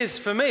It is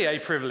for me a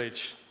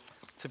privilege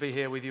to be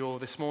here with you all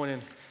this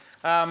morning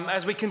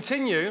as we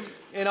continue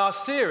in our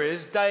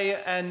series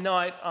Day and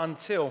Night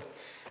Until,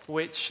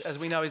 which, as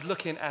we know, is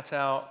looking at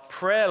our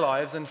prayer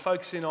lives and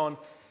focusing on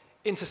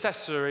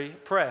intercessory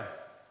prayer.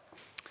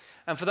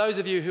 And for those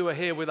of you who were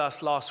here with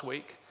us last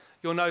week,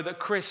 you'll know that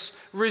Chris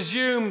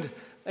resumed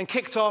and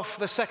kicked off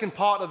the second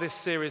part of this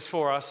series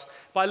for us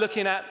by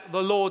looking at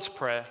the Lord's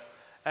Prayer.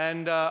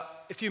 And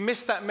if you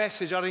missed that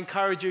message, I'd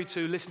encourage you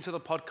to listen to the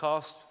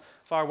podcast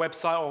via our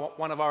website or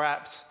one of our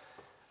apps.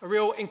 A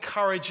real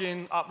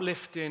encouraging,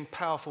 uplifting,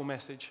 powerful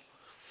message.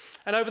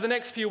 And over the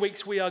next few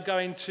weeks, we are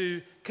going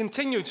to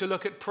continue to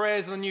look at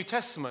prayers in the New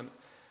Testament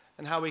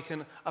and how we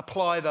can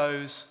apply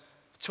those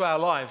to our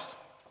lives.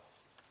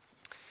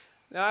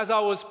 Now, as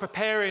I was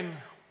preparing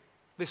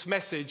this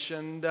message,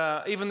 and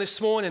even this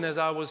morning as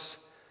I was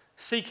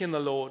seeking the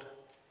Lord,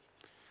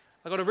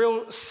 I got a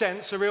real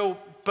sense, a real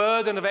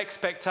burden of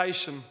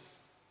expectation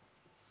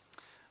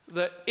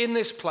that in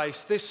this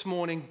place, this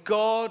morning,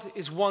 God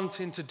is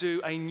wanting to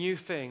do a new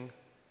thing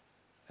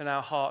in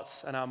our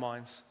hearts and our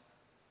minds.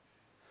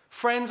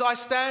 Friends, I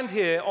stand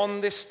here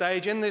on this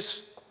stage, in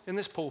this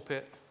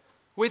pulpit,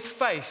 with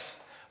faith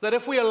that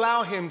if we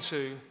allow Him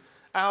to,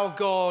 our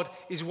God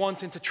is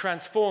wanting to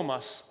transform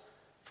us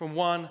from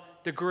one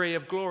degree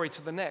of glory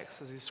to the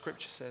next, as His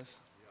scripture says.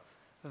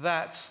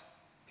 That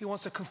He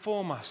wants to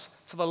conform us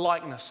to the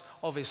likeness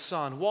of His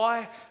Son.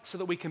 Why? So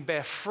that we can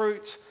bear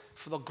fruit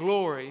for the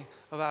glory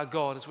of our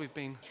God, as we've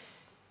been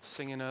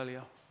singing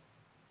earlier.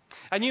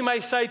 And you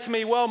may say to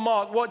me, well,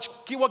 Mark,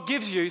 what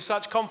gives you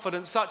such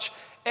confidence, such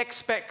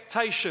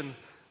expectation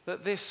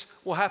that this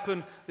will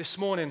happen this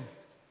morning?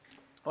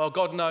 Well,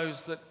 God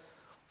knows that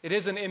it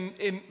isn't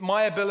in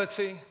my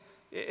ability,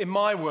 in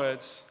my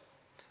words,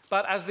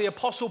 but as the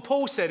Apostle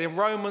Paul said in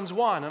Romans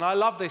 1, and I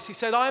love this, he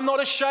said, I am not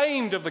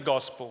ashamed of the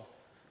gospel.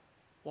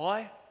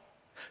 Why?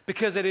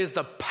 Because it is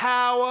the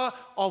power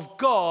of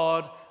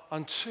God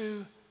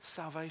unto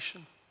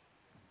salvation.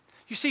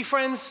 You see,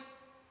 friends,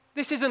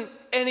 this isn't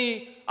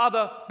any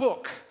other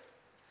book.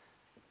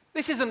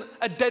 This isn't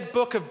a dead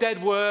book of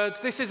dead words.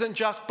 This isn't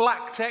just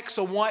black text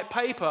or white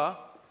paper.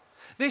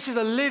 This is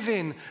a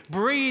living,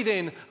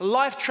 breathing,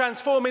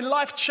 life-transforming,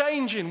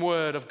 life-changing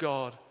Word of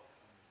God.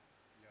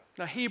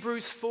 Now,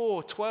 Hebrews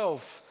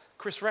 4:12,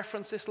 Chris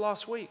referenced this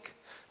last week.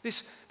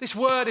 This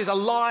Word is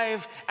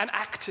alive and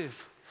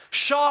active,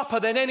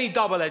 sharper than any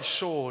double-edged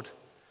sword,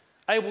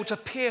 able to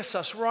pierce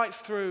us right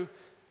through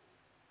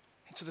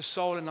into the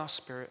soul and our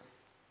spirit,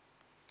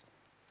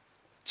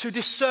 to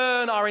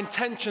discern our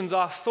intentions,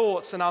 our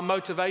thoughts, and our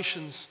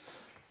motivations.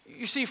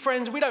 You see,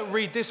 friends, we don't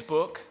read this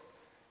book.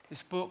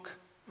 This book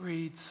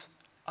reads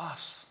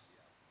us.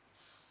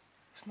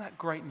 Isn't that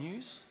great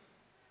news?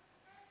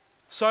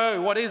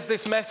 So, what is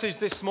this message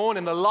this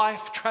morning? The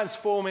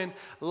life-transforming,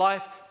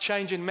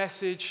 life-changing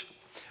message?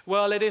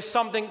 Well, it is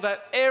something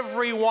that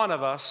every one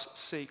of us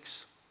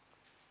seeks.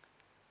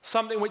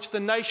 Something which the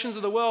nations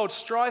of the world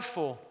strive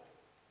for.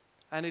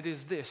 And it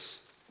is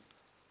this: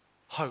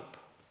 hope.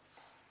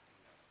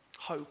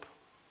 Hope.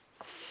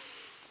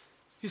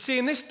 You see,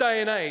 in this day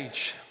and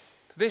age,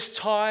 this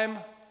time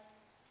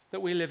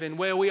that we live in,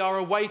 where we are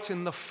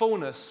awaiting the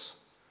fullness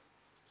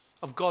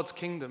of God's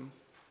kingdom,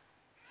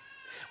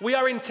 we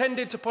are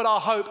intended to put our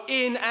hope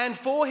in and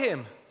for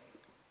Him,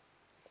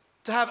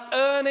 to have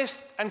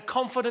earnest and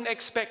confident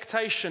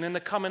expectation in the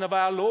coming of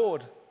our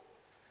Lord,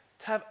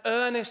 to have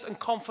earnest and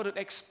confident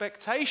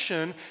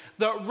expectation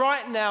that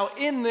right now,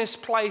 in this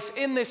place,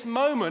 in this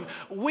moment,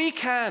 we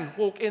can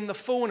walk in the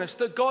fullness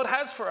that God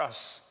has for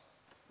us.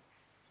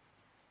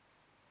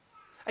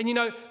 And you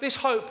know, this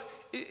hope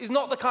is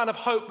not the kind of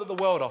hope that the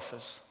world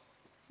offers.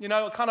 You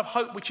know, a kind of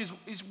hope which is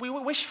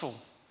wishful.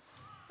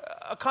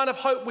 A kind of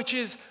hope which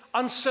is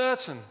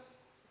uncertain.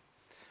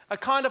 A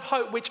kind of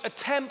hope which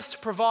attempts to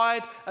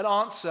provide an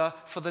answer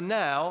for the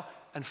now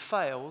and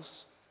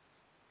fails,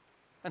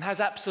 and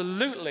has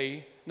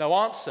absolutely no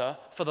answer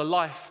for the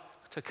life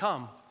to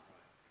come,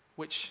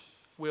 which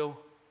will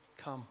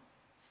come.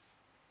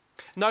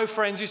 No,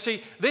 friends, you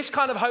see, this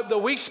kind of hope that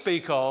we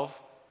speak of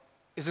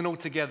is an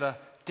altogether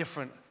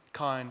different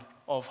kind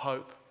of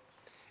hope.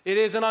 It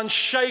is an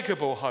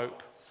unshakable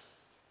hope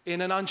in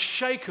an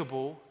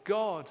unshakable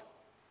God.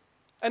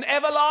 An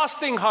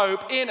everlasting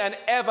hope in an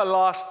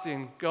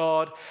everlasting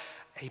God.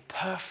 A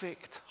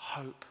perfect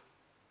hope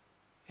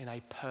in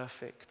a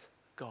perfect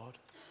God.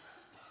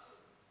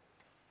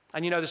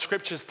 And you know, the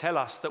scriptures tell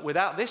us that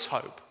without this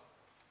hope,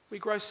 we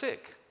grow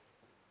sick.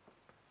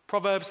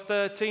 Proverbs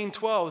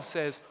 13:12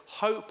 says,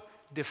 hope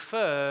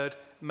deferred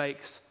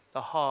makes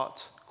the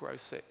heart grow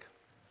sick.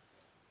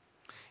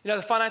 You know,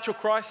 the financial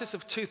crisis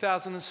of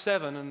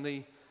 2007 and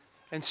the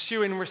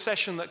ensuing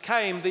recession that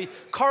came, the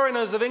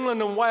coroners of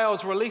England and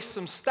Wales released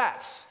some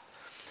stats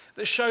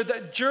that showed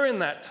that during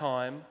that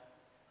time,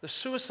 the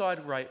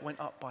suicide rate went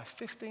up by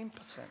 15%.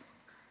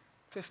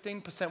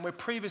 15%, where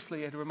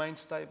previously it had remained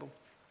stable.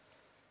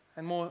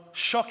 And more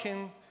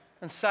shocking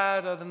and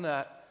sadder than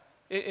that,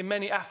 in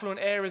many affluent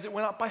areas, it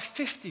went up by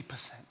 50%.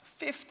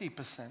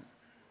 50%.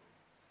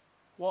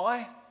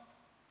 Why?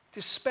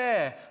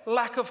 despair,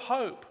 lack of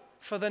hope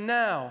for the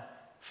now,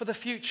 for the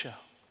future.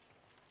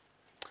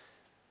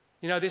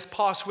 You know, this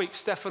past week,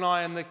 Steph and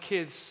I and the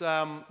kids,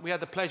 we had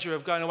the pleasure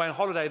of going away on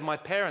holiday with my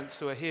parents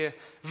who are here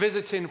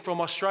visiting from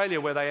Australia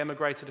where they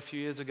emigrated a few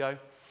years ago.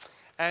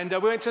 And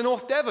we went to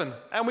North Devon,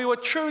 and we were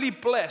truly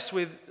blessed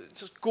with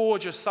just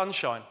gorgeous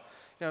sunshine.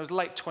 You know, it was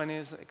late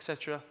 20s,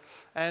 etc.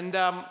 And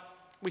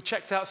we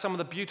checked out some of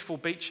the beautiful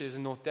beaches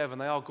in North Devon.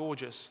 They are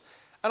gorgeous.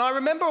 And I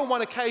remember on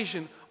one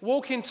occasion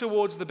walking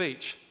towards the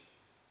beach,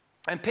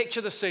 and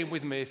picture the scene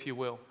with me, if you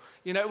will.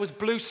 You know, it was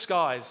blue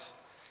skies.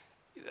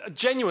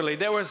 Genuinely,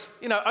 there was,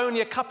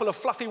 only a couple of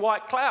fluffy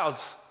white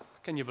clouds.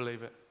 Can you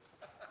believe it?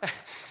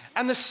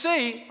 And the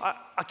sea,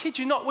 I kid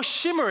you not, was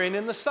shimmering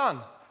in the sun.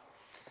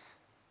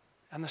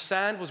 And the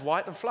sand was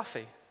white and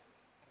fluffy.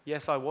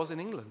 Yes, I was in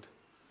England.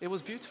 It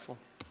was beautiful.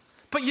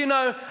 But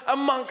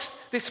amongst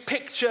this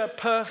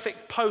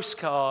picture-perfect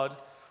postcard,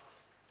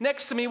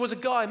 next to me was a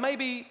guy,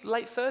 maybe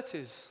late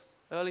 30s,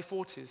 early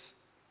 40s.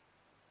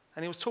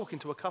 And he was talking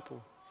to a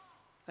couple.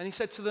 And he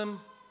said to them,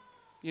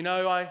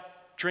 I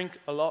drink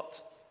a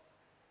lot.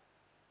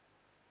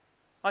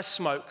 I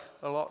smoke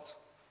a lot.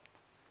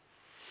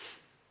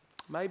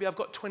 Maybe I've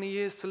got 20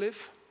 years to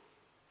live.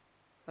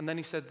 And then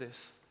he said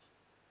this: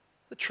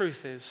 the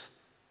truth is,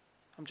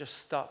 I'm just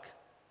stuck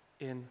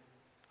in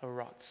a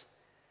rut.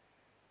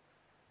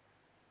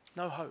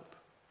 No hope.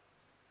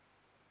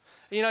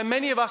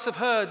 Many of us have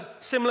heard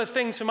similar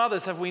things from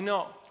others, have we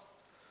not?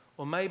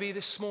 Or maybe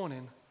this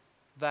morning,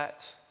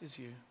 that is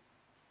you.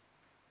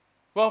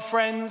 Well,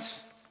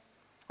 friends,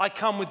 I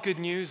come with good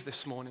news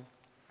this morning.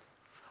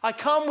 I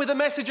come with a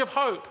message of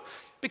hope,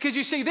 because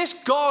you see, this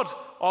God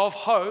of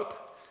hope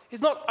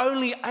is not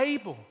only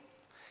able,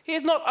 he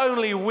is not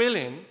only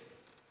willing,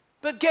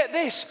 but get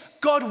this,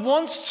 God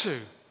wants to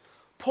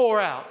pour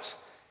out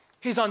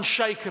his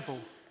unshakable,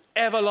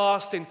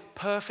 everlasting,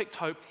 perfect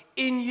hope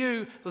in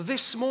you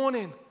this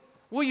morning.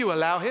 Will you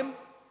allow him?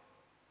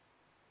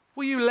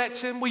 Will you let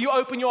him? Will you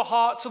open your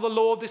heart to the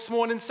Lord this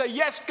morning and say,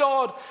 yes,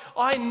 God,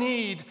 I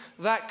need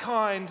that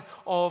kind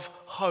of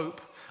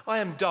hope. I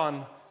am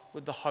done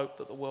with the hope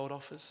that the world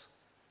offers.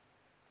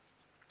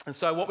 And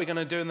so what we're going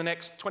to do in the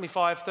next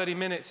 25, 30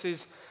 minutes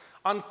is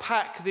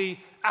unpack the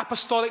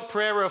apostolic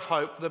prayer of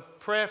hope, the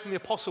prayer from the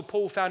Apostle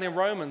Paul found in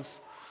Romans.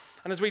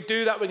 And as we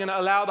do that, we're going to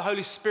allow the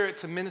Holy Spirit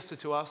to minister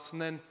to us.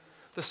 And then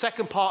the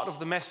second part of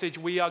the message,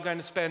 we are going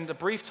to spend a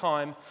brief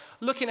time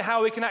looking at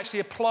how we can actually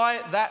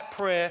apply that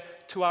prayer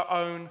to our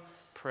own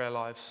prayer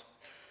lives.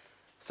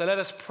 So let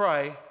us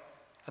pray,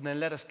 and then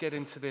let us get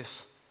into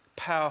this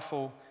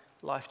powerful,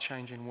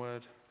 life-changing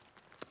word.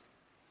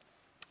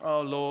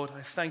 Oh Lord,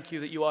 I thank you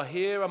that you are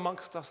here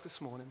amongst us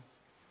this morning.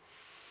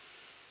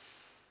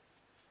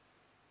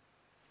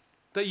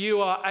 That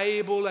you are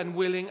able and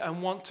willing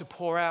and want to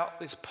pour out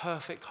this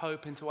perfect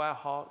hope into our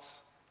hearts.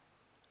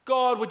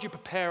 God, would you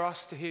prepare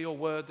us to hear your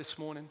word this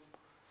morning?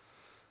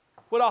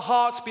 Would our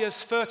hearts be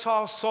as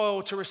fertile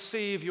soil to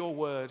receive your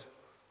word?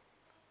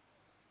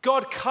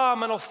 God,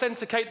 come and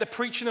authenticate the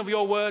preaching of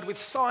your word with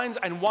signs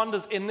and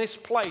wonders in this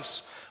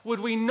place. Would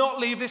we not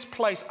leave this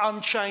place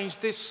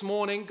unchanged this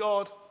morning,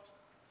 God?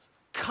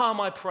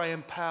 Come, I pray,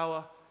 in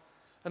power,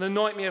 and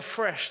anoint me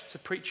afresh to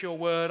preach your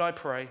word, I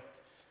pray.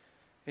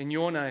 In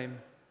your name,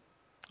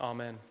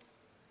 amen.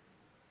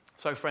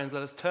 So friends,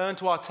 let us turn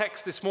to our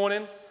text this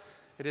morning.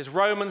 It is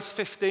Romans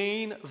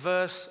 15,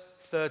 verse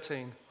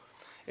 13.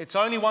 It's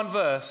only one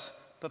verse,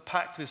 but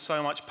packed with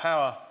so much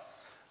power.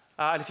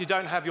 And if you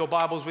don't have your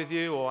Bibles with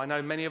you, or I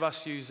know many of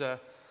us use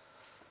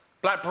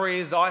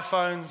Blackberries,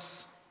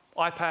 iPhones,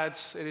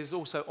 iPads, it is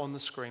also on the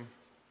screen.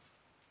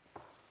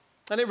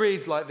 And it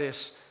reads like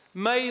this: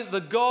 may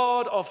the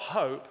God of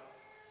hope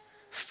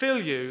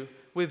fill you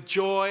with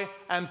joy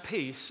and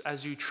peace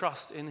as you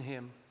trust in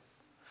him,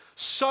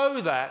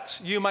 so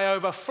that you may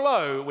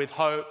overflow with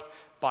hope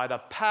by the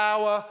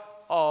power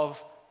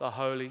of the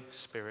Holy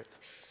Spirit.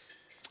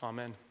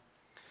 Amen.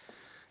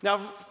 Now,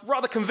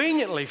 rather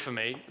conveniently for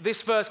me,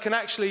 this verse can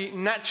actually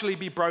naturally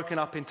be broken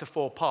up into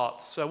 4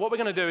 parts. So what we're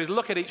going to do is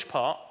look at each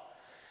part,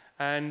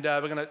 and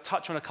we're going to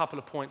touch on a couple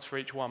of points for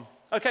each one.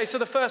 Okay, so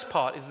the first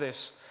part is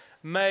this: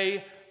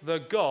 may the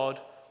God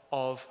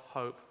of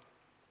hope.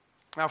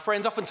 Now,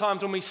 friends,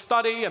 oftentimes when we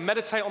study and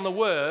meditate on the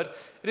word,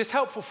 it is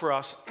helpful for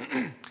us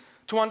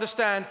to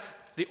understand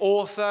the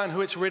author and who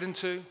it's written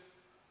to,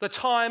 the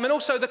time, and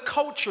also the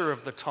culture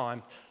of the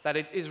time that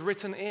it is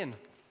written in.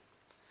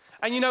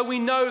 And we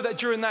know that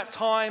during that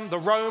time, the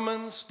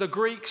Romans, the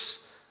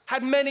Greeks,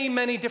 had many,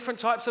 many different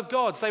types of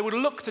gods. They would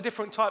look to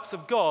different types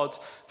of gods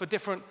for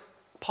different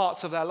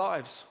parts of their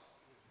lives.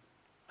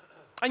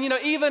 And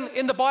even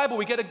in the Bible,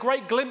 we get a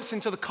great glimpse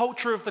into the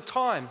culture of the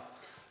time.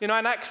 In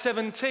Acts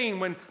 17,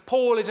 when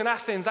Paul is in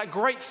Athens, that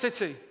great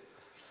city,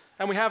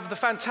 and we have the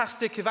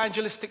fantastic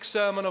evangelistic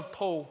sermon of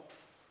Paul.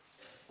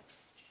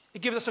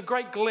 It gives us a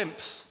great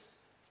glimpse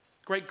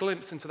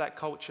into that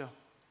culture.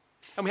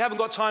 And we haven't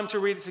got time to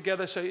read it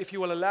together, so if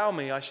you will allow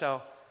me, I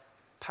shall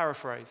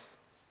paraphrase.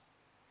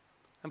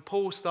 And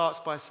Paul starts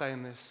by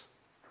saying this: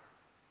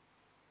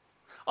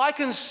 I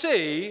can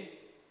see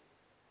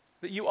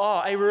that you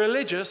are a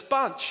religious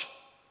bunch.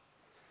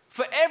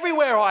 For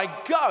everywhere I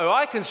go,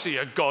 I can see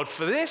a God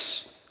for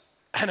this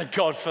and a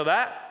God for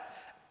that.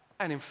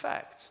 And in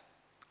fact,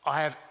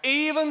 I have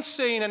even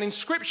seen an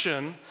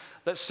inscription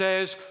that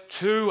says,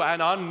 to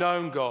an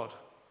unknown God.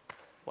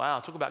 Wow,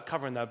 talk about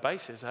covering their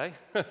bases, eh?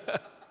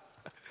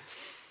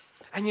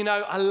 And you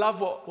know, I love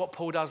what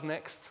Paul does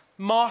next.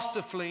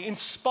 Masterfully,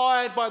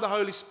 inspired by the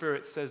Holy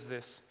Spirit, says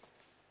this.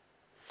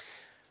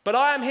 But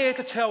I am here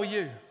to tell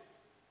you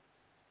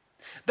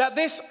that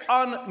this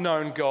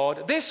unknown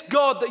God, this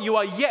God that you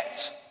are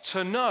yet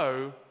to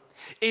know,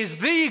 is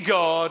the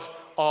God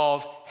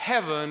of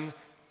heaven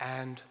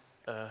and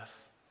earth.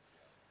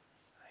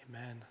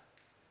 Amen.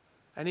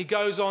 And he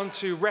goes on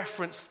to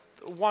reference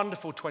the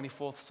wonderful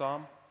 24th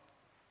Psalm.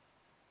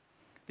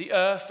 The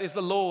earth is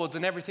the Lord's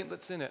and everything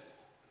that's in it.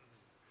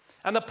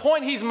 And the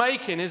point he's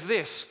making is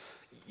this.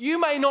 You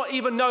may not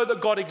even know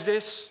that God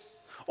exists,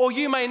 or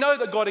you may know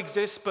that God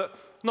exists but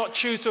not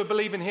choose to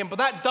believe in him, but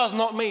that does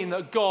not mean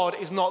that God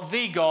is not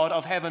the God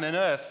of heaven and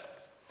earth.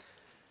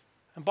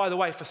 And by the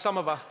way, for some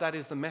of us, that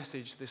is the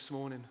message this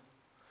morning.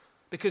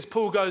 Because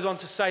Paul goes on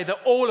to say that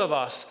all of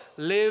us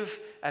live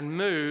and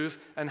move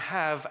and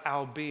have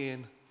our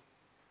being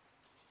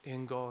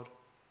in God.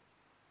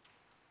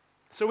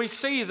 So we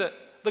see that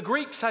the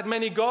Greeks had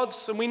many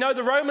gods, and we know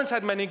the Romans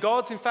had many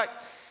gods. In fact,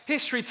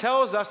 history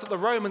tells us that the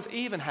Romans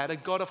even had a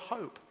god of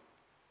hope.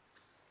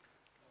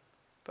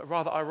 But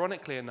rather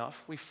ironically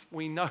enough,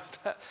 we know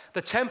that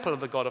the temple of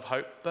the god of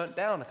hope burnt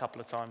down a couple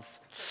of times.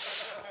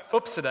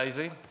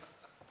 Oops-a-daisy.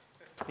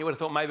 You would have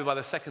thought maybe by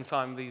the second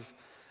time these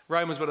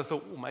Romans would have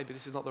thought, well, maybe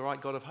this is not the right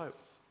God of hope.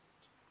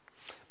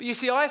 But you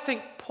see, I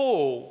think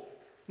Paul,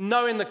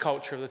 knowing the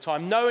culture of the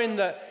time, knowing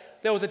that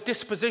there was a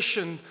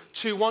disposition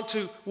to want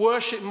to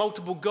worship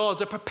multiple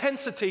gods, a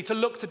propensity to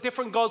look to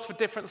different gods for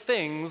different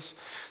things,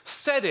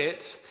 said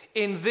it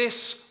in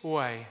this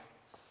way.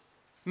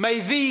 May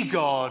the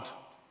God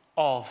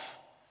of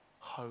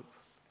hope.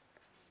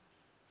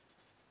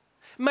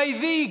 May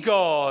the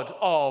God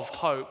of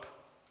hope.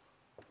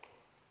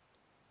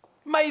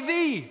 May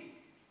the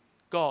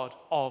God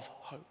of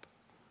hope.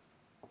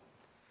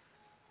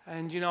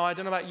 And you know, I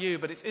don't know about you,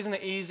 but isn't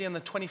it easy in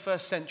the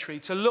 21st century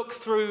to look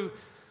through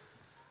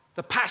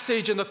the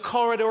passage and the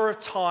corridor of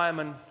time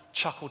and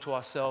chuckle to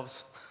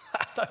ourselves?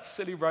 Those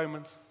silly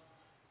Romans.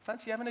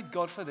 Fancy having a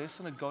God for this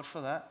and a God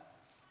for that.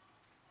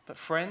 But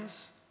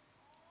friends,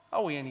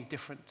 are we any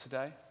different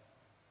today?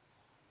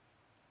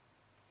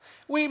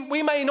 We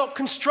may not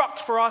construct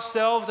for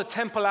ourselves a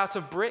temple out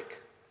of brick.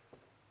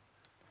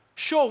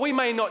 Sure, we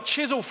may not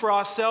chisel for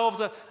ourselves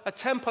a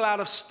temple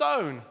out of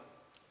stone.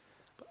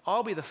 But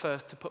I'll be the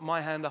first to put my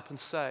hand up and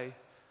say,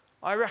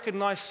 I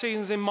recognize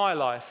scenes in my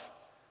life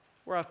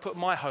where I've put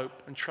my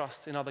hope and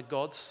trust in other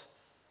gods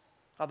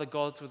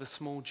with a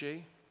small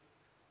g.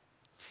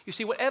 You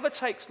see, whatever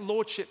takes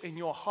lordship in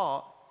your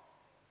heart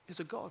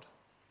is a God.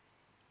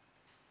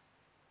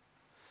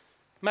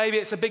 Maybe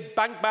it's a big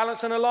bank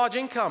balance and a large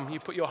income you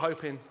put your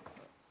hope in.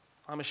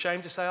 I'm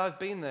ashamed to say I've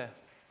been there.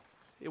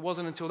 It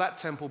wasn't until that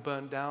temple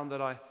burnt down that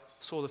I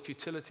saw the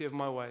futility of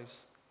my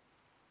ways.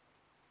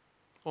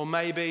 Or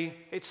maybe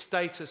it's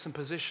status and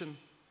position.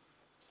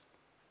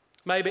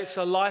 Maybe it's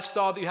a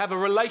lifestyle that you have, a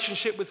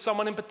relationship with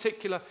someone in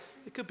particular.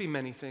 It could be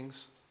many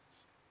things.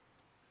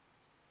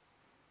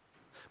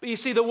 But you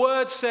see, the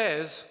word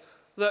says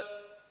that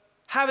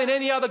having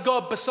any other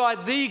God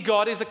beside the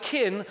God is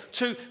akin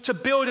to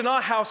building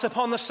our house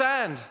upon the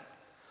sand.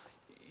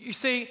 You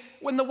see,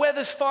 when the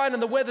weather's fine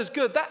and the weather's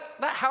good, that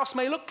house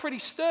may look pretty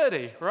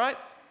sturdy, right?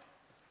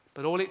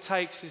 But all it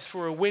takes is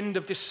for a wind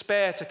of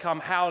despair to come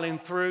howling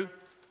through,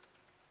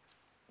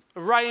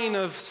 a rain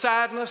of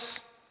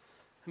sadness,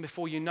 and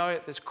before you know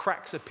it, there's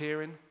cracks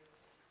appearing,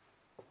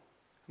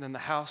 and then the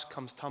house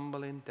comes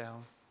tumbling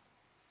down.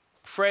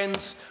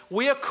 Friends,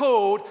 we are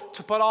called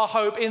to put our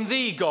hope in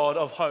the God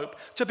of hope,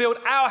 to build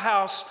our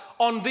house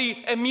on the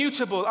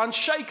immutable,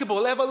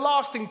 unshakable,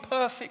 everlasting,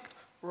 perfect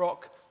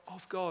rock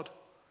of God.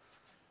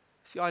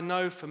 See, I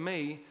know for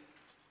me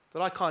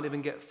that I can't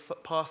even get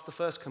past the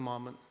first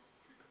commandment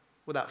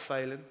without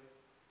failing.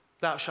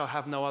 Thou shalt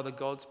have no other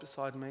gods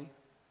beside me.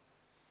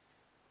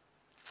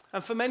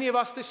 And for many of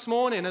us this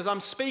morning, as I'm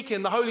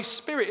speaking, the Holy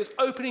Spirit is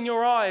opening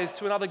your eyes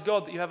to another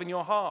God that you have in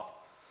your heart,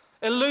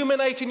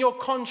 illuminating your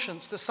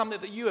conscience to something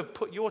that you have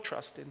put your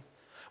trust in.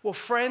 Well,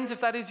 friends, if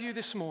that is you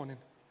this morning,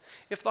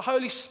 if the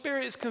Holy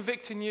Spirit is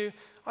convicting you,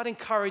 I'd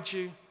encourage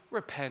you,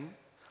 repent,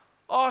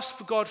 ask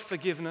for God's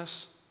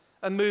forgiveness,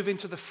 and move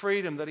into the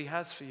freedom that he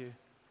has for you.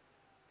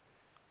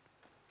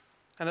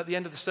 And at the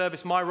end of the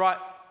service, my right,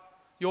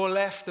 your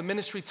left, the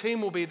ministry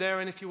team will be there,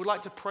 and if you would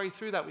like to pray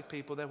through that with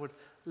people, they would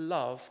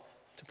love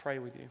to pray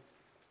with you.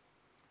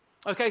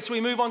 Okay, so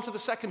we move on to the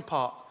second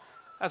part.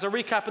 As a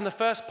recap in the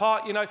first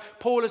part, you know,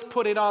 Paul has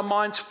put in our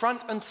minds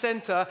front and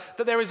center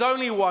that there is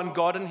only one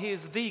God, and he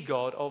is the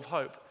God of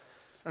hope.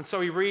 And so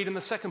we read in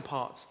the second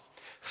part,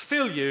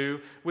 fill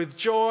you with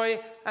joy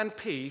and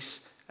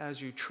peace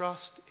as you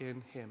trust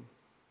in him.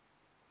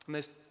 And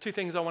there's two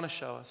things I want to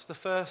show us. The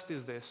first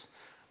is this,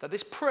 that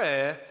this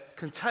prayer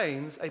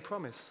contains a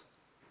promise.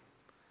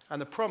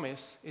 And the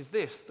promise is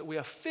this, that we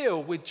are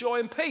filled with joy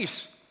and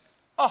peace.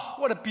 Oh,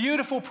 what a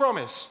beautiful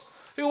promise.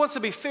 Who wants to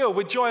be filled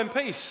with joy and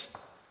peace?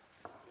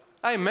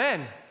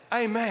 Amen.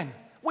 Amen.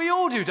 We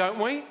all do, don't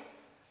we?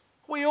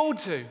 We all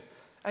do.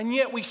 And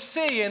yet we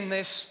see in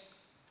this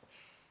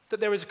that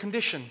there is a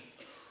condition.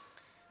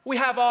 We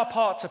have our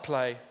part to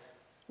play.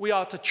 We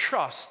are to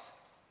trust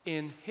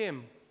in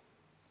him.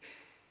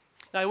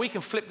 Now we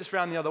can flip this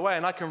around the other way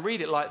and I can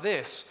read it like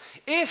this.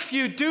 If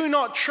you do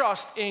not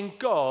trust in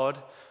God,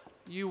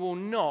 you will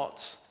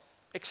not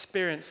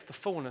experience the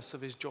fullness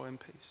of his joy and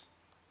peace.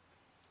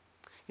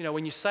 You know,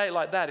 when you say it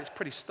like that, it's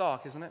pretty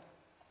stark, isn't it?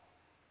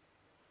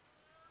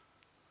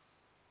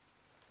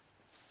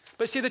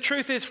 But see, the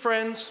truth is,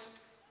 friends,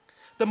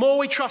 the more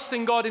we trust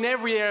in God in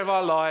every area of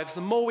our lives,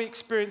 the more we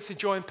experience the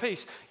joy and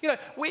peace. You know,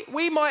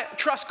 we might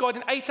trust God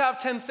in 8 out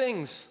of 10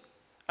 things,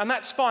 and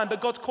that's fine,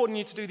 but God's calling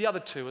you to do the other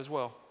 2 as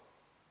well.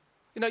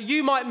 You know,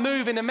 you might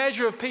move in a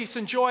measure of peace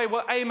and joy.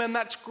 Well, amen,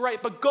 that's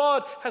great, but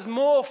God has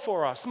more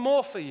for us,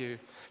 more for you.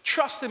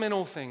 Trust him in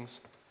all things.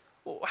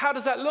 Well, how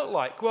does that look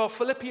like? Well,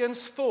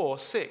 Philippians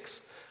 4:6.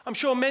 I'm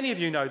sure many of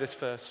you know this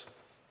verse.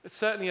 It's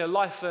certainly a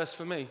life verse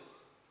for me.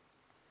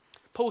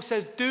 Paul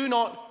says, do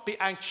not be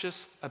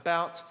anxious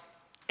about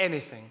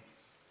anything,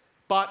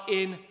 but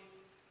in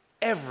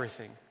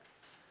everything.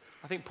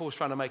 I think Paul's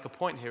trying to make a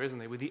point here, isn't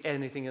he, with the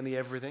anything and the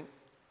everything.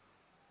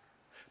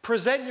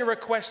 Present your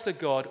request to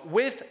God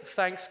with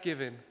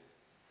thanksgiving.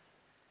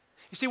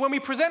 You see, when we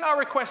present our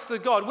requests to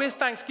God with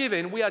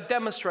thanksgiving, we are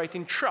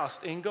demonstrating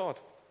trust in God.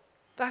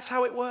 That's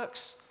how it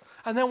works.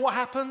 And then what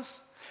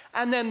happens?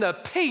 And then the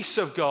peace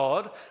of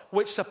God,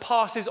 which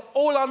surpasses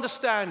all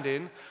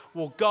understanding,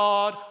 will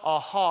guard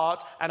our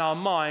heart and our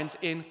minds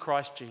in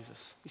Christ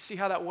Jesus. You see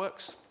how that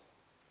works?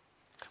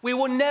 We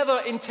were never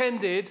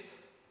intended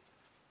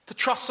to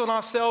trust on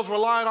ourselves,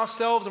 rely on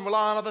ourselves, and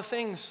rely on other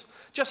things.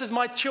 Just as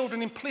my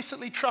children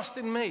implicitly trust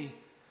in me,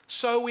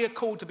 so we are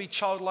called to be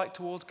childlike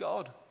towards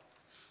God.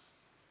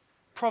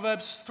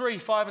 Proverbs 3,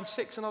 5, and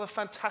 6, another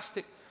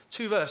fantastic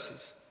 2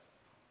 verses.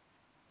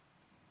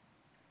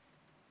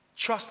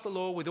 Trust the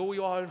Lord with all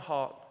your own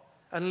heart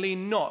and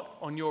lean not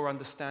on your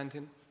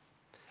understanding.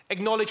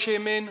 Acknowledge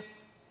him in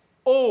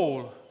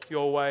all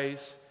your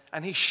ways,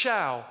 and he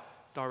shall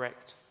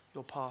direct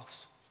your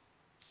paths.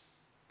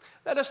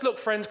 Let us look,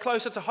 friends,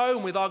 closer to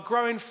home with our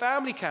Growing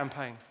Family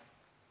campaign.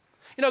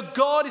 You know,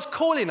 God is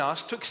calling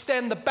us to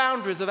extend the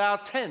boundaries of our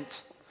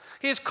tent.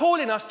 He is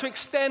calling us to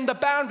extend the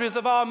boundaries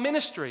of our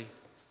ministry.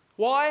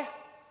 Why?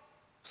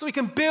 So we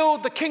can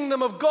build the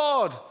kingdom of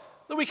God,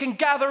 that we can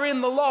gather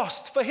in the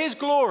lost for his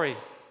glory.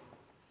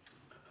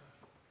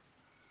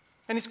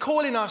 And he's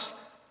calling us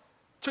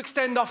to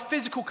extend our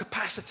physical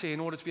capacity in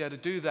order to be able to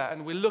do that.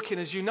 And we're looking,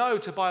 as you know,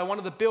 to buy one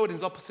of the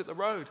buildings opposite the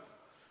road.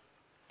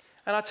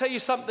 And I tell you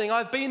something,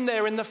 I've been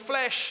there in the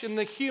flesh, in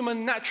the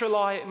human natural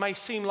eye, it may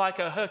seem like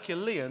a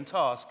Herculean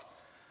task.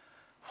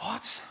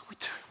 What? We're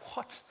doing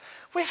what?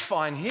 We're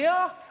fine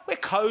here. We're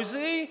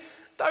cozy.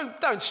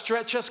 Don't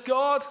stretch us,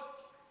 God.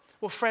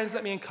 Well, friends,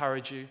 let me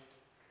encourage you.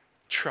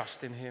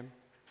 Trust in him.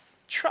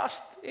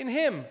 Trust in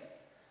him.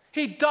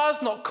 He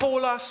does not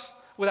call us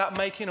without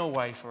making a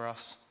way for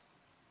us.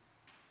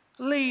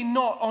 Lean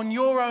not on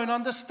your own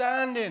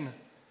understanding.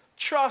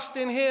 Trust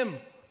in him.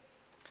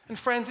 And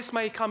friends, this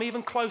may come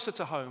even closer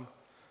to home,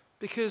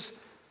 because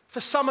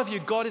for some of you,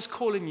 God is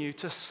calling you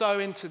to sow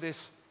into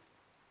this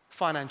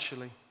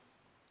financially.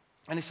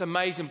 And it's an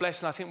amazing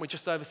blessing. I think we're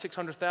just over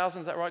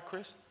 600,000. Is that right,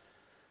 Chris?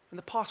 In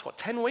the past,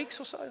 10 weeks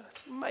or so?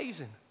 That's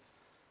amazing.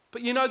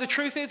 But you know, the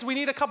truth is we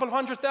need a couple of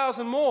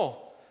 100,000 more.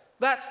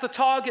 That's the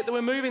target that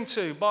we're moving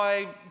to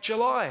by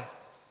July.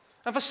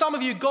 And for some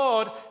of you,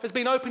 God has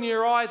been opening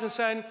your eyes and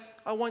saying,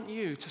 I want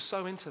you to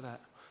sow into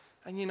that.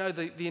 And you know,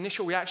 the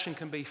initial reaction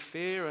can be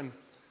fear and,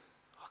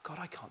 oh God,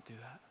 I can't do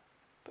that.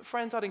 But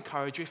friends, I'd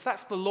encourage you, if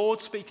that's the Lord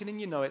speaking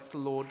and you know it's the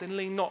Lord, then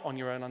lean not on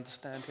your own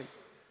understanding.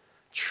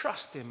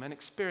 Trust him and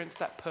experience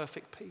that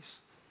perfect peace.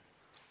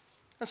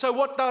 And so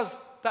what does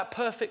that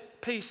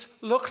perfect peace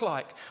look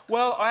like?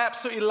 Well, I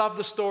absolutely love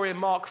the story in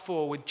Mark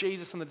 4 with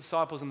Jesus and the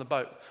disciples in the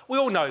boat. We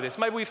all know this.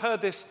 Maybe we've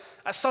heard this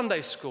at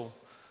Sunday school.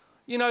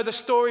 You know the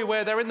story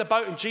where they're in the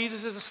boat and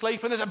Jesus is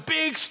asleep and there's a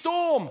big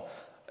storm.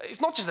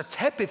 It's not just a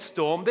tepid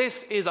storm.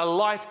 This is a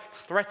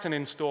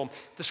life-threatening storm.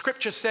 The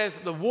scripture says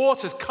that the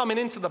water's coming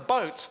into the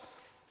boat.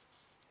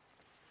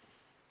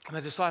 And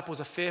the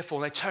disciples are fearful.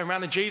 They turn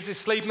around and Jesus is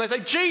asleep and they say,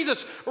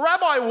 Jesus,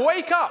 Rabbi,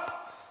 wake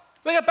up.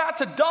 We're about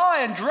to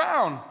die and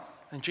drown.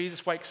 And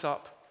Jesus wakes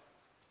up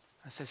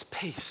and says,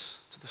 peace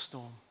to the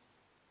storm.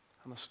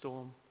 And the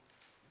storm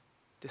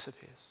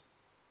disappears.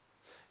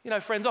 You know,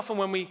 friends, often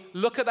when we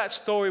look at that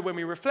story, when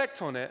we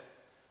reflect on it,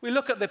 we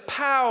look at the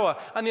power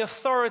and the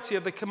authority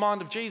of the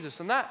command of Jesus.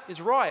 And that is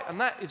right and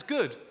that is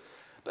good.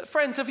 But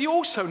friends, have you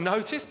also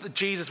noticed that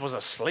Jesus was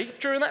asleep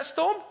during that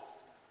storm?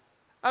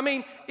 I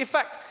mean, in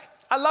fact,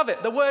 I love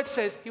it. The word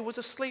says he was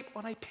asleep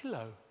on a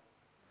pillow.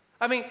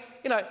 I mean,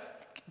 you know,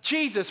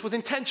 Jesus was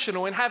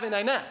intentional in having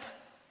a nap.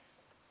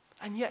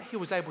 And yet he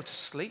was able to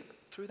sleep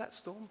through that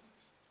storm?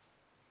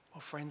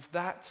 Well, friends,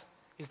 that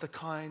is the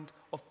kind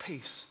of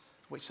peace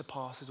which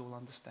surpasses all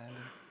understanding.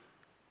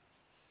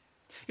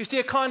 You see,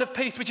 a kind of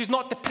peace which is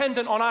not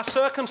dependent on our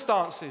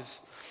circumstances,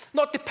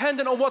 not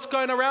dependent on what's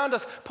going around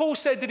us. Paul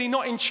said, did he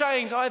not in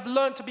chains? I have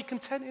learned to be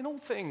content in all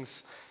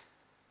things.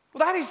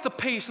 Well, that is the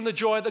peace and the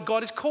joy that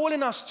God is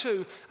calling us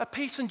to, a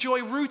peace and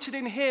joy rooted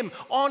in him,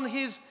 on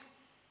his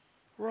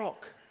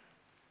rock.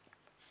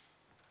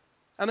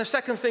 And the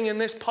second thing in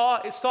this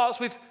part, it starts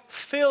with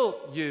fill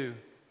you.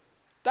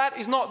 That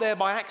is not there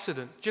by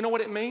accident. Do you know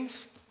what it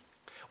means?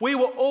 We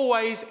were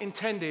always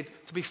intended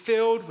to be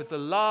filled with the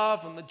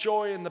love and the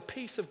joy and the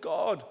peace of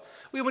God.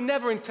 We were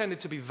never intended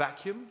to be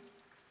vacuum.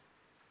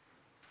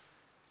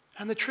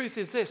 And the truth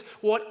is this,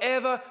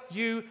 whatever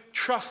you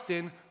trust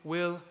in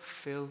will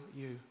fill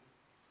you.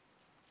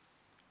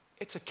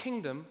 It's a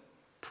kingdom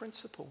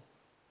principle.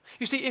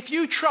 You see, if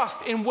you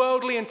trust in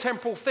worldly and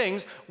temporal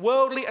things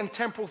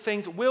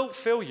will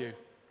fill you.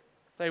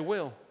 They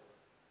will.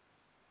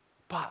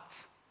 But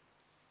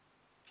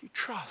if you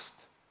trust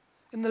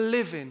in the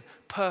living,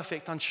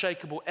 perfect,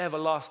 unshakable,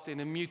 everlasting,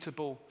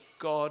 immutable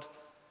God,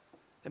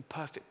 then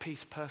perfect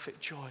peace,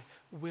 perfect joy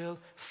will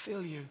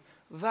fill you.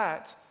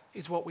 That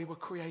is what we were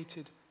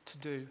created to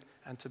do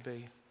and to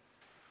be.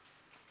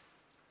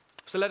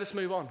 So let us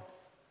move on.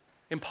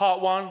 In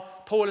part 1,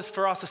 Paul has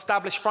for us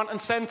established front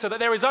and center that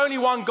there is only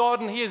one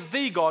God and he is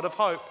the God of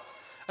hope.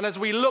 And as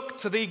we look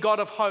to the God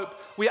of hope,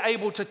 we are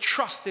able to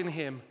trust in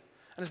him.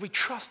 And as we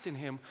trust in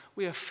him,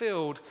 we are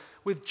filled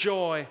with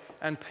joy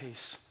and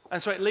peace.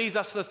 And so it leads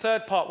us to the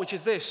third part, which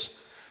is this: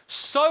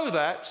 so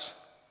that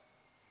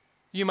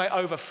you may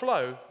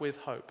overflow with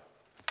hope.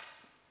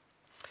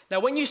 Now,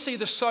 when you see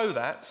the so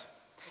that,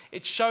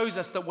 it shows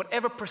us that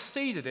whatever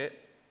preceded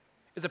it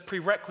is a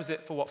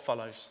prerequisite for what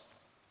follows.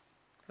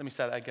 Let me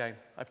say that again.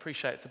 I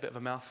appreciate it's a bit of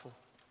a mouthful,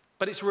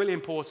 but it's really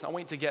important. I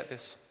want you to get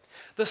this.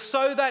 The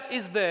so that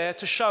is there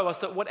to show us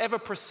that whatever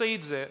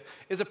precedes it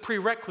is a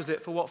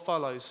prerequisite for what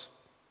follows.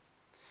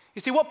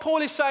 You see, what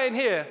Paul is saying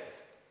here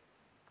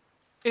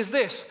is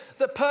this,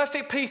 that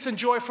perfect peace and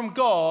joy from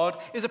God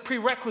is a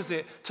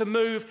prerequisite to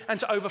move and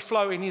to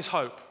overflow in his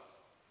hope.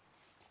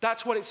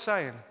 That's what it's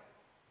saying.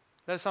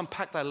 Let's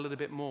unpack that a little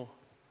bit more.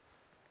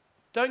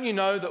 Don't you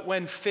know that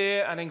when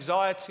fear and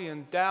anxiety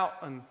and doubt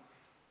and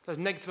those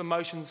negative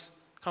emotions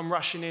come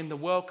rushing in, the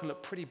world can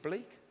look pretty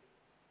bleak?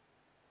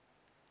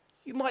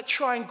 You might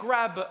try and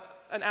grab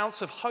an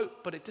ounce of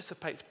hope, but it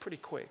dissipates pretty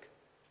quick.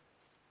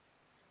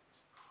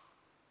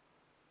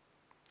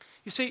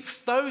 You see,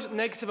 those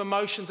negative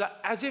emotions are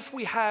as if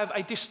we have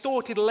a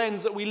distorted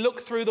lens that we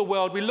look through the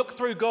world, we look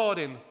through God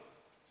in.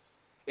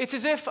 It's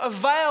as if a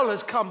veil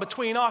has come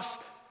between us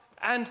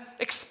and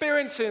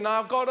experiencing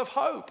our God of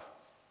hope.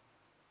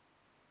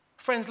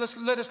 Friends,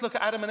 let us look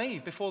at Adam and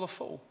Eve before the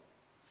fall.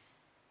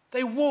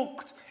 They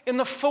walked in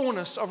the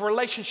fullness of a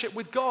relationship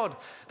with God.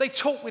 They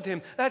talked with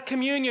him. They had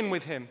communion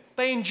with him.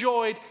 They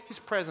enjoyed his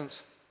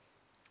presence.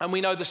 And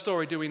we know the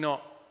story, do we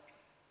not?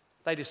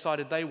 They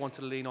decided they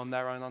wanted to lean on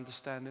their own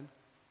understanding.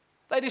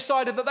 They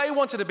decided that they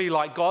wanted to be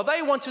like God.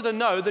 They wanted to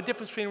know the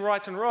difference between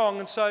right and wrong.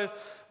 And so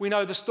we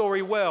know the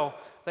story well.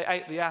 They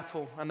ate the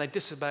apple and they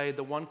disobeyed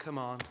the one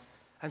command.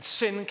 And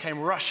sin came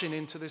rushing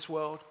into this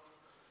world.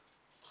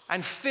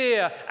 And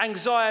fear,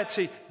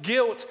 anxiety,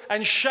 guilt,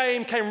 and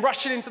shame came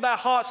rushing into their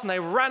hearts and they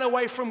ran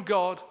away from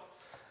God.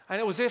 And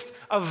it was as if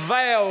a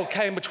veil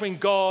came between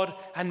God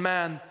and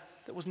man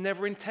that was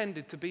never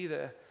intended to be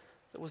there,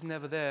 that was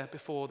never there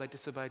before they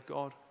disobeyed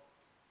God.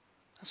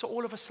 And so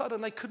all of a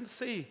sudden they couldn't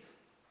see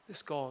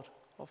this God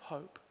of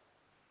hope.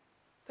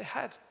 They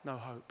had no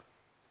hope.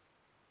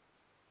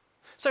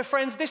 So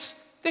friends,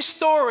 this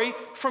story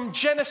from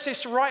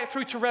Genesis right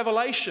through to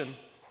Revelation,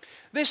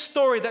 this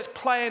story that's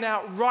playing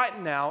out right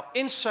now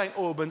in St.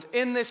 Albans,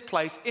 in this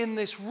place, in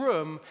this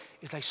room,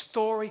 is a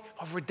story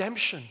of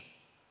redemption.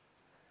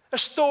 A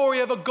story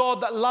of a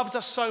God that loves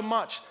us so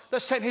much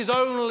that sent his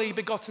only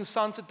begotten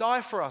Son to die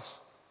for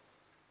us.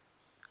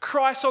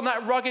 Christ on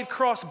that rugged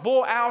cross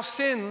bore our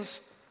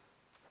sins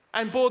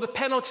and bore the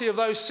penalty of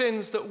those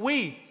sins that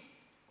we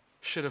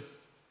should have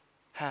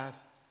had.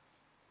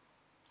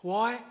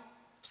 Why?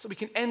 So that we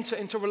can enter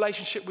into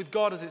relationship with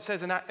God, as it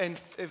says in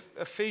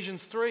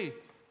Ephesians 3.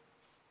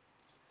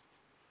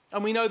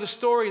 And we know the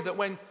story that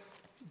when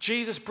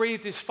Jesus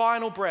breathed his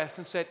final breath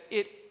and said,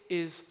 "It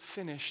is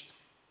finished,"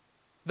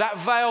 that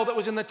veil that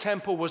was in the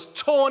temple was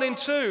torn in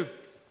two.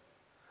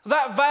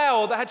 That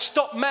veil that had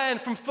stopped man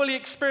from fully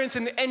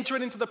experiencing and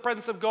entering into the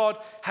presence of God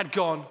had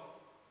gone.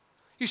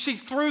 You see,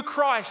 through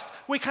Christ,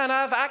 we can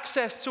have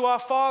access to our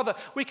Father.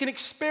 We can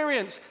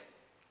experience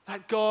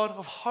that God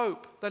of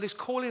hope that is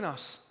calling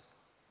us.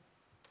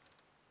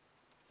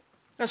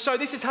 And so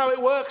this is how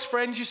it works,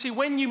 friends. You see,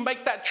 when you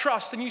make that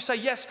trust and you say,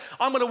 yes,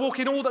 I'm going to walk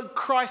in all that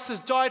Christ has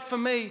died for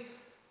me.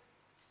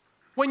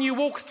 When you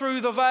walk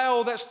through the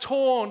veil that's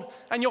torn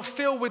and you're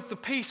filled with the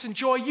peace and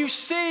joy, you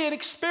see and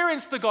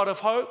experience the God of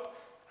hope,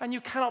 and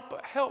you cannot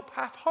but help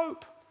have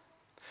hope.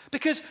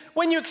 Because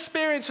when you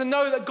experience and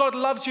know that God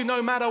loves you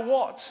no matter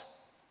what,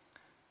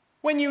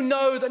 when you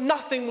know that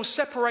nothing will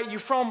separate you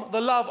from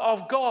the love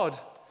of God,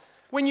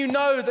 when you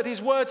know that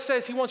his word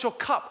says he wants your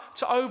cup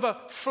to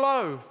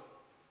overflow,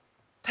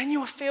 then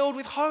you are filled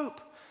with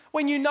hope.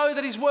 When you know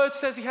that his word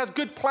says he has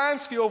good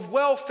plans for you of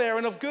welfare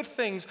and of good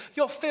things,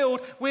 you're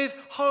filled with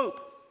hope.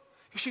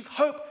 You see,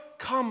 hope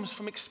comes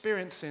from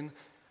experiencing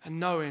and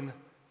knowing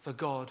the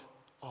God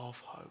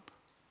of hope.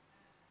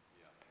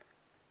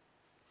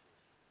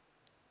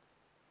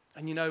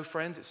 And you know,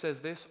 friends, it says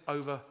this,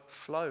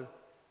 overflow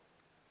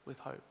with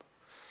hope.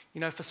 You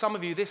know, for some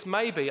of you, this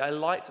may be a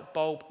light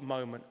bulb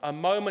moment, a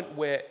moment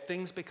where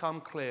things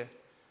become clear,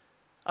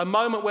 a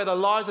moment where the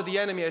lies of the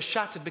enemy are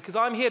shattered, because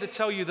I'm here to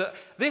tell you that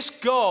this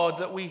God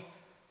that we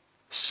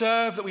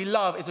serve, that we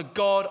love, is a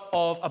God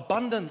of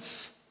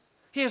abundance.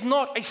 He is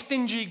not a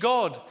stingy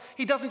God.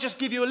 He doesn't just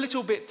give you a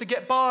little bit to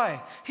get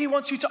by. He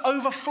wants you to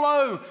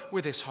overflow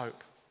with his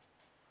hope.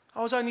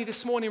 I was only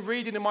this morning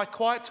reading in my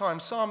quiet time,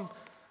 Psalm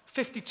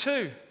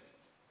 52.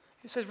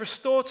 It says,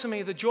 "Restore to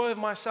me the joy of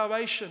my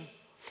salvation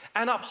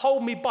and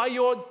uphold me by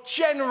your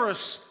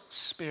generous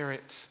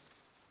spirit."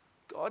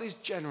 God is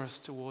generous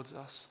towards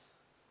us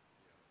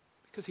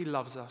because he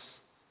loves us.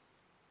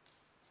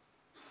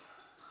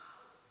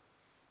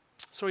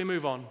 So we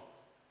move on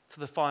to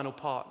the final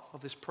part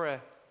of this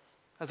prayer.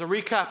 As a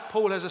recap,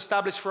 Paul has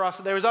established for us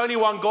that there is only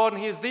one God,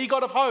 and he is the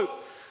God of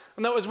hope.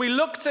 And that as we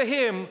look to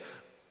him,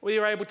 we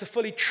are able to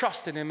fully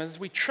trust in him. And as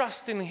we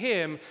trust in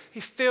him, he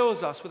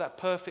fills us with that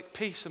perfect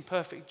peace and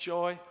perfect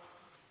joy.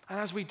 And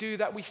as we do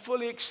that, we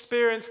fully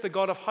experience the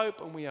God of hope,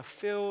 and we are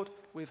filled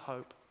with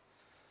hope.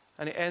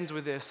 And it ends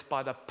with this: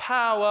 by the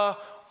power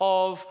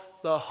of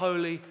the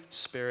Holy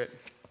Spirit.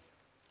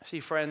 See,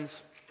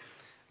 friends,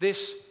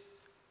 this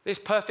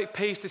perfect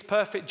peace, this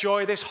perfect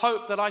joy, this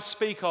hope that I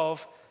speak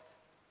of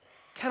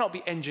cannot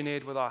be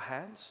engineered with our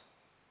hands.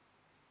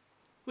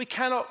 We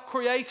cannot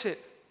create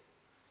it.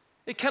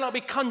 It cannot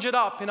be conjured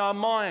up in our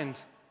mind.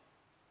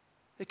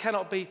 It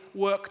cannot be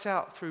worked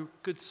out through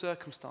good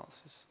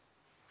circumstances.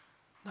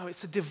 No,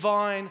 it's a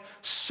divine,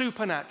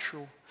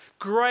 supernatural,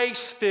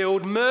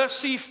 grace-filled,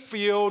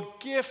 mercy-filled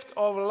gift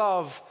of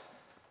love.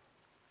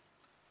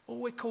 All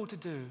we're called to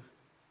do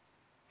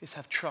is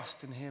have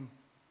trust in him.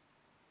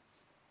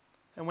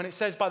 And when it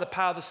says by the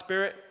power of the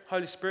Spirit,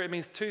 Holy Spirit, it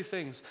means two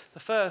things. The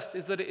first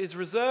is that it is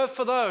reserved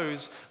for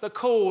those that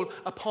call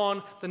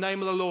upon the name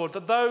of the Lord,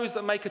 that those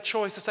that make a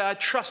choice to say, I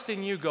trust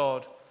in you,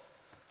 God.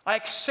 I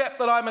accept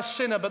that I'm a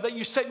sinner, but that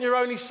you sent your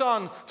only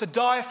Son to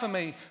die for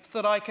me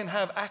so that I can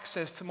have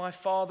access to my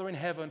Father in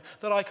heaven,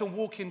 that I can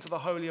walk into the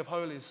Holy of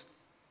Holies.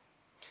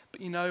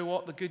 But you know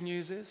what the good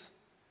news is?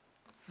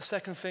 The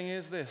second thing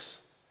is this,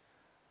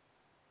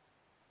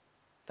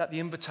 that the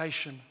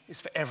invitation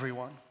is for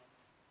everyone.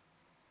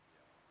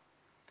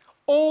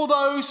 All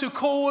those who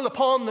call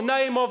upon the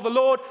name of the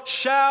Lord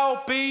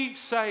shall be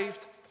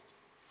saved.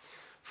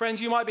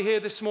 Friends, you might be here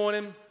this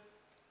morning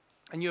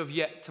and you have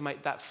yet to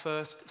make that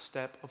first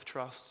step of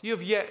trust. You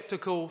have yet to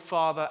call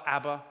Father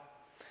Abba.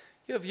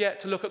 You have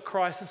yet to look at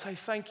Christ and say,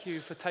 thank you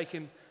for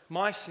taking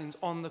my sins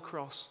on the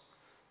cross.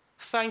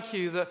 Thank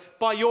you that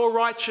by your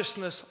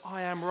righteousness,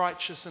 I am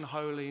righteous and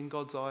holy in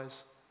God's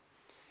eyes.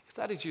 If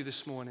that is you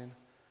this morning,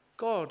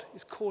 God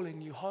is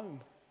calling you home.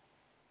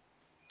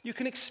 You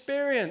can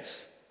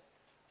experience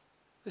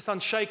this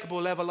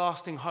unshakable,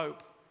 everlasting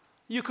hope.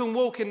 You can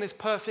walk in this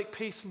perfect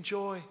peace and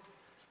joy.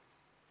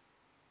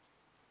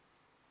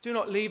 Do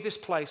not leave this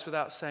place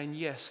without saying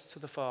yes to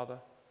the Father.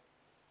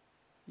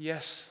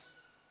 Yes,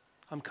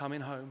 I'm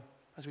coming home,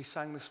 as we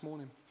sang this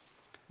morning.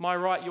 My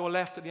right, your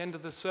left, at the end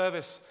of the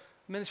service,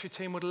 the ministry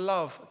team would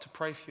love to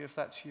pray for you if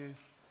that's you.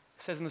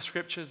 It says in the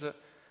scriptures that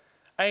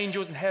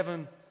angels in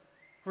heaven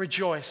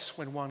rejoice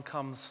when one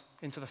comes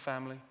into the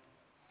family.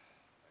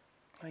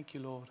 Thank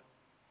you, Lord.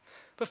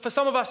 But for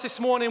some of us this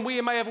morning, we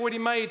may have already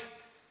made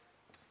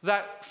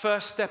that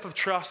first step of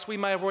trust. We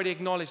may have already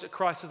acknowledged that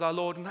Christ is our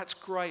Lord, and that's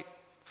great.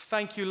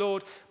 Thank you,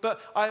 Lord.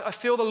 But I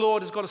feel the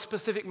Lord has got a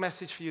specific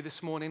message for you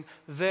this morning.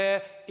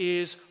 There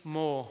is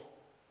more.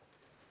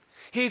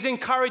 He's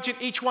encouraging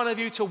each one of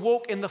you to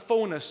walk in the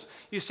fullness.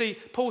 You see,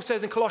 Paul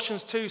says in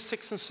Colossians 2,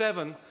 6 and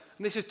 7,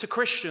 and this is to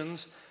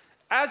Christians,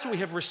 as we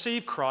have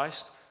received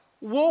Christ,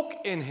 walk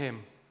in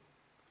him.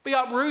 Be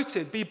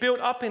uprooted, be built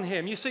up in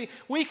him. You see,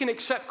 we can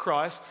accept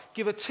Christ,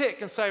 give a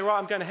tick and say, right,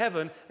 I'm going to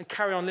heaven, and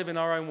carry on living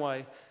our own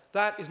way.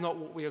 That is not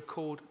what we are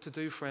called to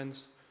do,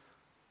 friends.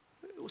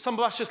 Some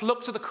of us just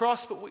look to the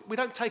cross, but we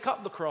don't take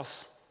up the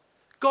cross.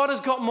 God has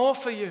got more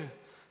for you.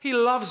 He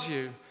loves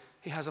you.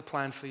 He has a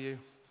plan for you.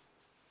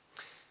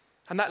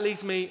 And that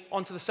leads me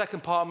on to the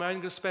second part. I'm only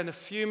going to spend a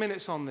few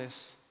minutes on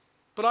this.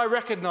 But I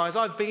recognize,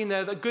 I've been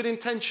there, that good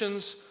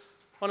intentions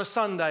on a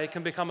Sunday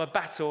can become a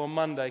battle on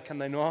Monday, can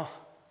they not?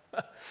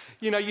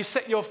 You know, you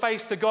set your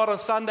face to God on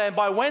Sunday, and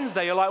by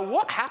Wednesday, you're like,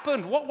 what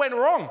happened? What went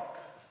wrong?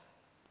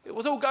 It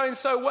was all going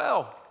so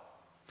well.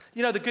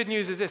 You know, the good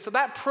news is this,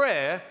 that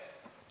prayer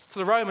to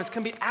the Romans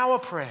can be our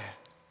prayer.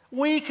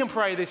 We can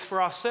pray this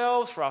for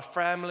ourselves, for our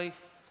family.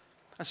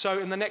 And so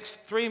in the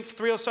next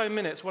three or so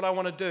minutes, what I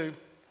want to do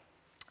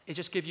is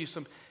just give you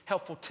some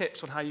helpful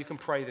tips on how you can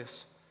pray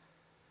this.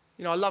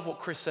 You know, I love what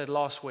Chris said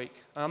last week,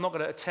 and I'm not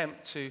going to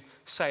attempt to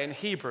say it in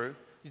Hebrew.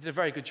 You did a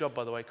very good job,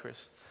 by the way,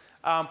 Chris.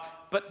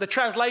 But the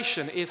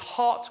translation is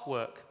heart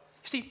work.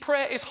 You see,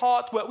 prayer is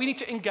heart work. We need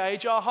to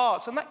engage our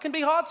hearts, and that can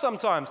be hard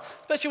sometimes,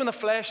 especially when the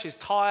flesh is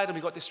tired and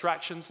we've got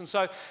distractions. And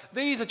so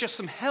these are just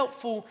some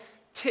helpful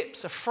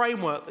tips, a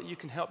framework that you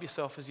can help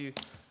yourself as you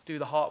do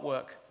the heart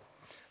work.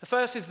 The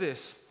first is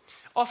this.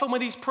 Often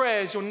with these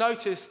prayers, you'll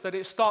notice that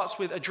it starts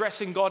with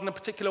addressing God in a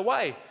particular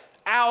way.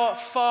 Our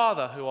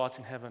Father who art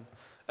in heaven.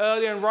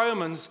 Earlier in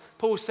Romans,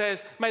 Paul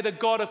says, may the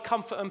God of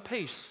comfort and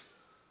peace.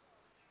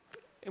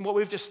 In what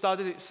we've just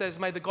studied, it says,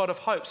 may the God of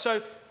hope.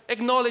 So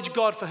acknowledge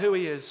God for who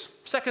he is.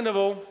 Second of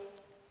all,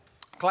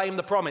 claim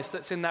the promise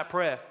that's in that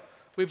prayer.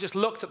 We've just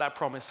looked at that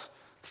promise.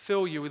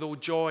 Fill you with all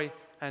joy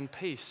and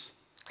peace.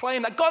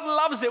 Claim that. God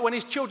loves it when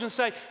his children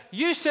say,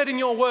 you said in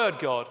your word,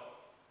 God.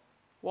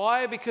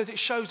 Why? Because it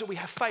shows that we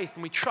have faith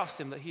and we trust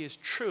him, that he is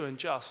true and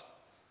just.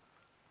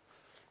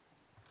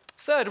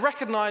 Third,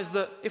 recognize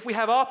that if we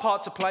have our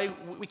part to play,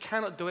 we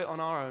cannot do it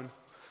on our own.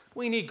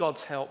 We need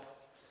God's help.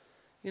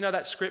 You know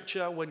that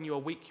scripture, when you are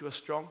weak, you are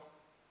strong?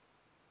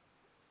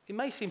 It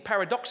may seem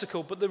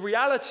paradoxical, but the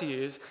reality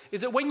is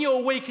that when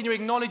you're weak and you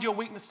acknowledge your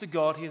weakness to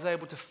God, he is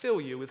able to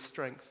fill you with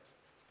strength.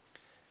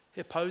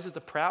 He opposes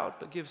the proud,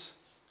 but gives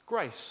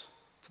grace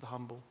to the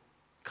humble.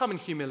 Come in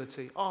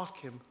humility. Ask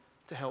him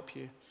to help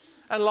you.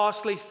 And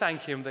lastly,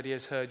 thank him that he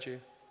has heard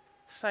you.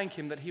 Thank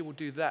him that he will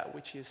do that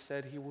which he has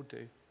said he will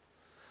do.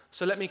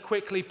 So let me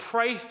quickly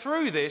pray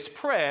through this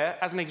prayer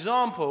as an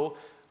example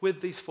with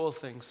these 4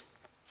 things.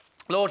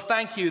 Lord,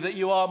 thank you that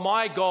you are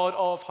my God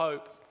of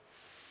hope.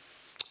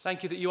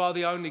 Thank you that you are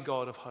the only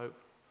God of hope.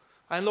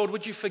 And Lord,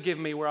 would you forgive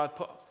me where I've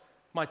put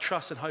my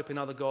trust and hope in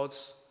other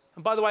gods?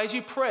 And by the way, as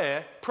you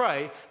pray,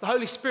 the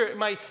Holy Spirit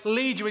may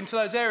lead you into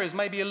those areas,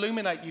 maybe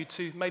illuminate you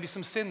to maybe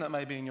some sin that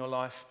may be in your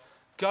life.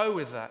 Go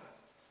with that.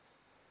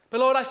 But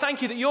Lord, I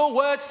thank you that your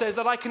word says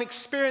that I can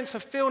experience a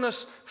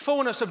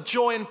fullness of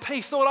joy and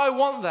peace. Lord, I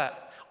want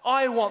that.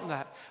 I want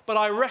that. But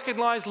I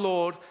recognize,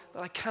 Lord,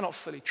 that I cannot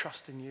fully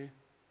trust in you.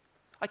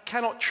 I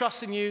cannot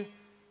trust in you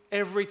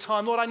every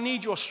time. Lord, I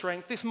need your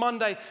strength. This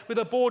Monday with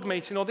a board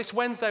meeting, or this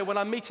Wednesday when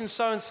I'm meeting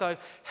so-and-so,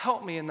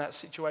 help me in that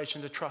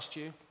situation to trust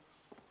you.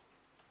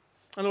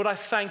 And Lord, I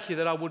thank you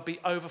that I would be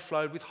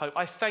overflowed with hope.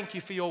 I thank you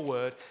for your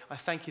word. I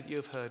thank you that you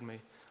have heard me.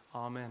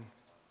 Amen.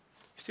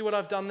 You see what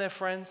I've done there,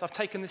 friends? I've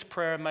taken this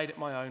prayer and made it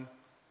my own.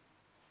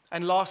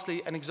 And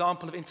lastly, an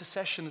example of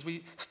intercession as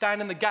we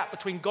stand in the gap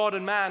between God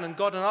and man and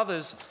God and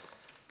others.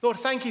 Lord,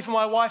 thank you for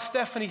my wife,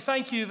 Stephanie.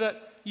 Thank you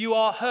that you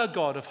are her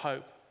God of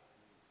hope.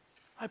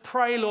 I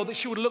pray, Lord, that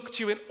she would look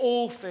to you in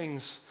all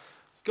things.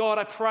 God,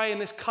 I pray in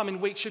this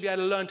coming week she'll be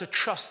able to learn to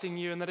trust in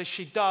you, and that as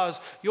she does,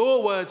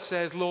 your word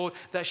says, Lord,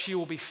 that she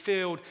will be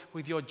filled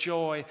with your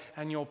joy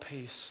and your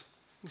peace.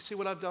 You see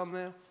what I've done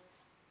there?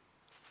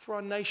 For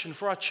our nation,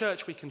 for our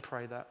church, we can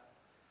pray that.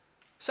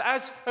 So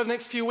as over the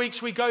next few weeks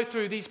we go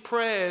through these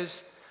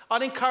prayers,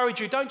 I'd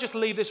encourage you, don't just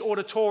leave this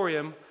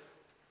auditorium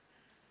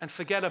and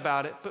forget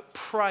about it, but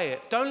pray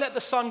it. Don't let the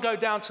sun go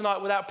down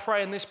tonight without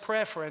praying this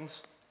prayer,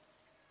 friends.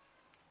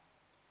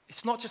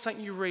 It's not just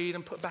something you read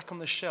and put back on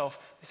the shelf.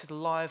 This is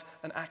live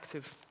and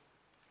active.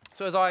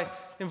 So as I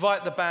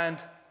invite the band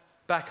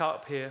back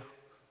up here,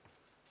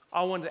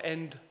 I want to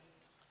end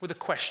with a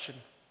question.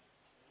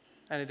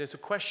 And it is a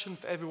question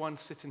for everyone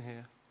sitting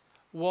here.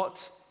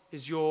 What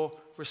is your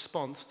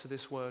response to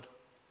this word?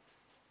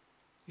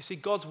 You see,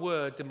 God's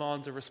word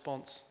demands a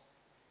response.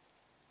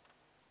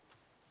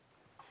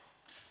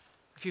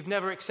 If you've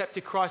never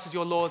accepted Christ as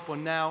your Lord, well,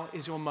 now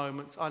is your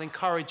moment. I'd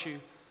encourage you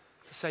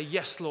to say,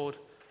 yes, Lord,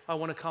 I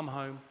want to come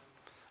home.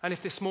 And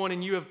if this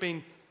morning you have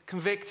been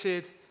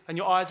convicted and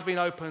your eyes have been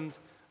opened,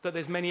 that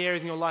there's many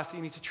areas in your life that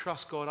you need to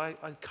trust God, I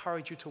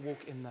encourage you to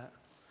walk in that.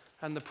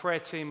 And the prayer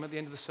team at the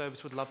end of the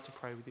service would love to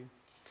pray with you.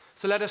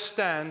 So let us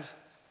stand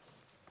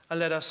and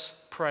let us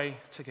pray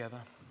together.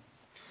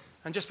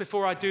 And just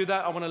before I do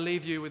that, I want to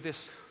leave you with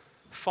this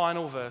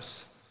final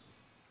verse.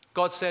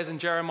 God says in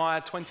Jeremiah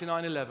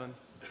 29:11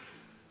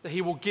 that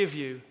he will give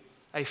you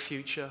a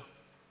future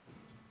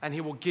and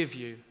he will give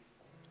you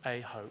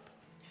a hope.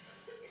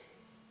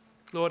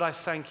 Lord, I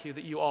thank you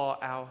that you are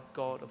our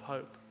God of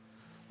hope.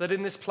 That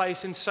in this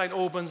place in St.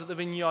 Albans at the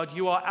Vineyard,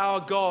 you are our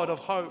God of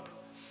hope.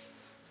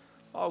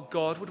 Oh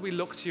God, would we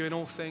look to you in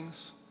all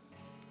things?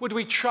 Would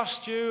we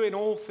trust you in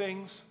all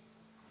things?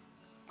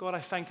 God, I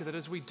thank you that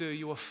as we do,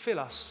 you will fill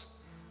us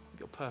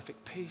with your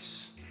perfect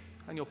peace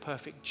and your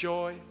perfect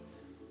joy,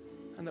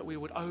 and that we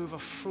would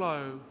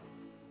overflow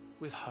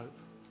with hope.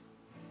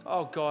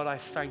 Oh God, I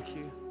thank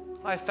you.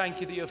 I thank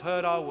you that you have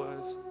heard our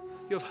words.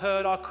 You have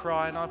heard our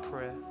cry and our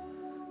prayer.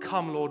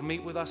 Come, Lord,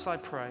 meet with us, I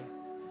pray.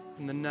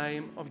 In the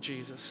name of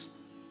Jesus.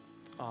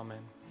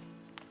 Amen.